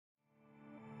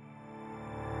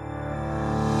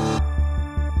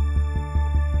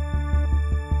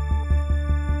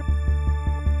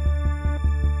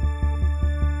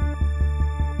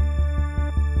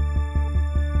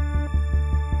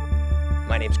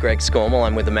name's Greg Scommel.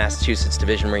 I'm with the Massachusetts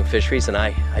Division of Marine Fisheries, and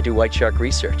I do white shark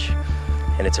research.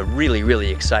 And it's a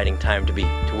really exciting time to be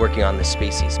working on this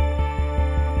species.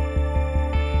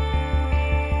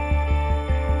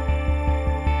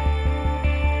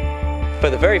 For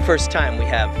the very first time, we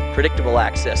have predictable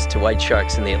access to white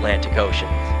sharks in the Atlantic Ocean.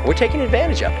 We're taking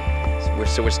advantage of it.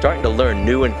 So we're starting to learn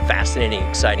new and fascinating,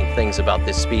 exciting things about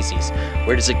this species.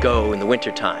 Where does it go in the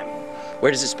wintertime?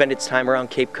 Where does it spend its time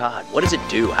around Cape Cod? What does it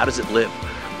do? How does it live?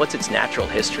 What's its natural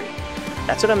history?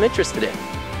 That's what I'm interested in.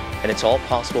 And it's all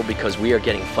possible because we are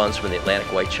getting funds from the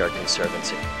Atlantic White Shark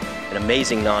Conservancy, an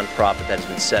amazing nonprofit that has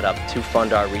been set up to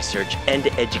fund our research and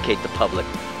to educate the public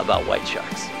about white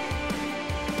sharks.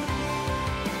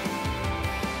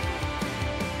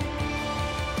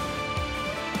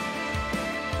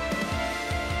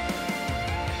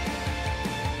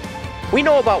 We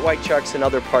know about white sharks in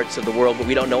other parts of the world, but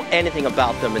we don't know anything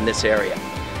about them in this area.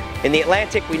 In the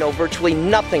Atlantic, we know virtually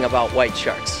nothing about white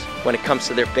sharks when it comes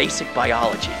to their basic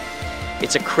biology.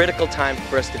 It's a critical time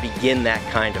for us to begin that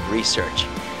kind of research.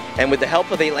 And with the help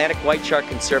of the Atlantic White Shark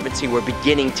Conservancy, we're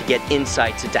beginning to get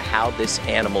insights into how this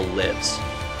animal lives.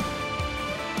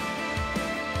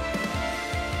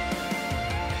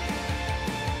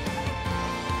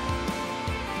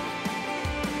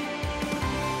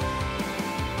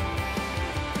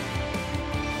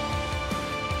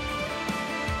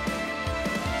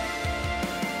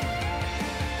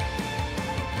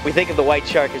 We think of the white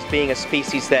shark as being a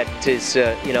species that is,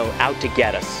 out to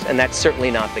get us, and that's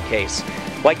certainly not the case.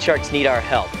 White sharks need our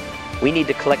help. We need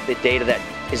to collect the data that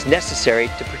is necessary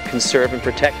to conserve and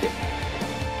protect it.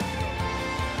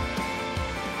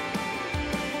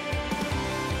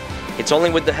 It's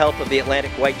only with the help of the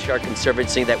Atlantic White Shark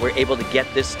Conservancy that we're able to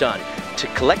get this done, to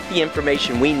collect the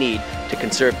information we need to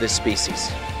conserve this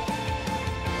species.